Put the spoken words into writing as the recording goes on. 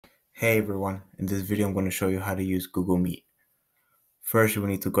Hey everyone, in this video I'm going to show you how to use Google Meet. First you will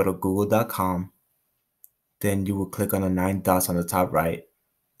need to go to google.com, then you will click on the 9 dots on the top right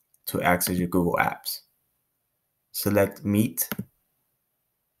to access your Google Apps. Select Meet.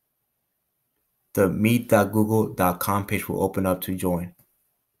 The meet.google.com page will open up to join.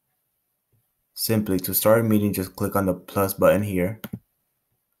 Simply, to start a meeting, just click on the plus button here,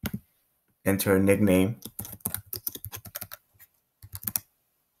 enter a nickname,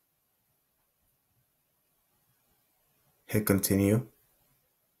 hit continue.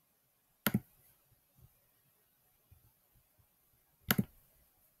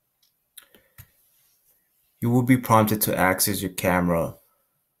 You will be prompted to access your camera.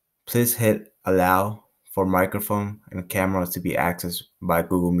 Please hit allow for microphone and camera to be accessed by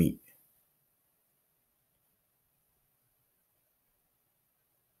Google Meet.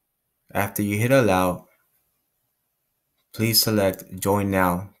 After you hit allow, please select join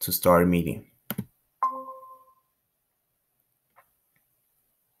now to start a meeting.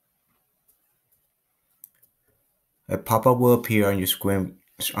 A pop-up will appear on your screen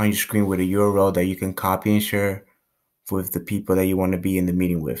with a URL that you can copy and share with the people that you want to be in the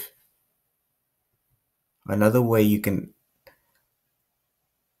meeting with. Another way you can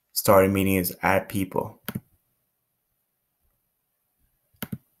start a meeting is add people.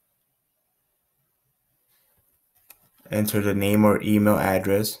 Enter the name or email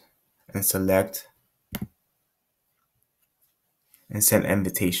address and select and send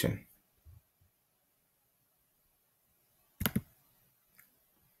invitation.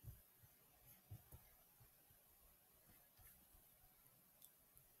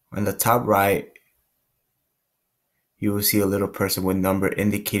 On the top right, you will see a little person with number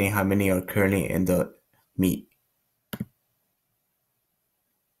indicating how many are currently in the meet.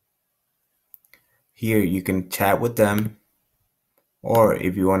 Here you can chat with them, or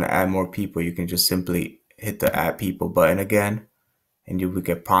if you want to add more people, you can just simply hit the add people button again and you will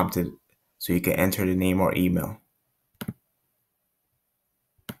get prompted so you can enter the name or email.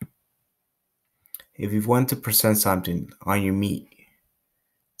 If you want to present something on your meet,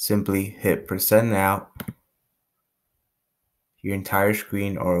 simply hit present now, your entire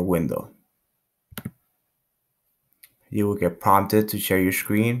screen or a window. You will get prompted to share your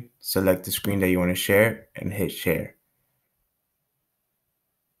screen. Select the screen that you want to share and hit share.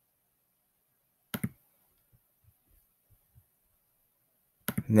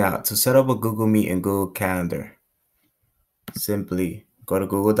 Now, to set up a Google Meet and Google Calendar, simply go to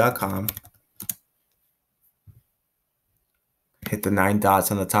google.com, hit the 9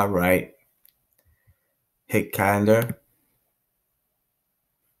 dots on the top right, hit calendar,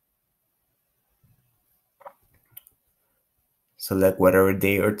 select whatever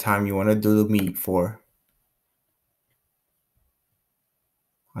day or time you want to do the meet for.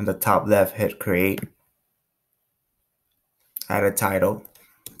 On the top left, hit create, add a title,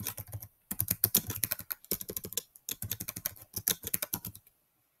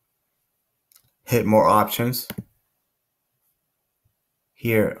 hit more options.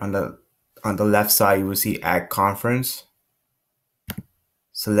 Here on the left side, you will see add conference.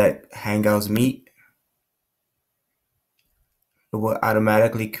 Select Hangouts Meet. It will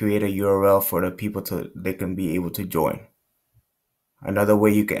automatically create a URL for the people they can be able to join. Another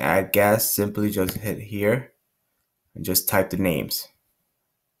way you can add guests, simply just hit here and just type the names.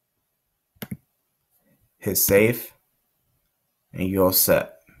 Hit save and you're all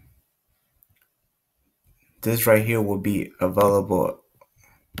set. This right here will be available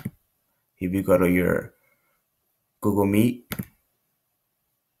if you go to your Google Meet.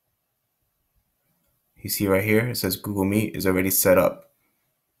 You see right here, it says Google Meet is already set up.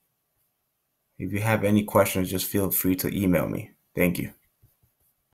 If you have any questions, just feel free to email me. Thank you.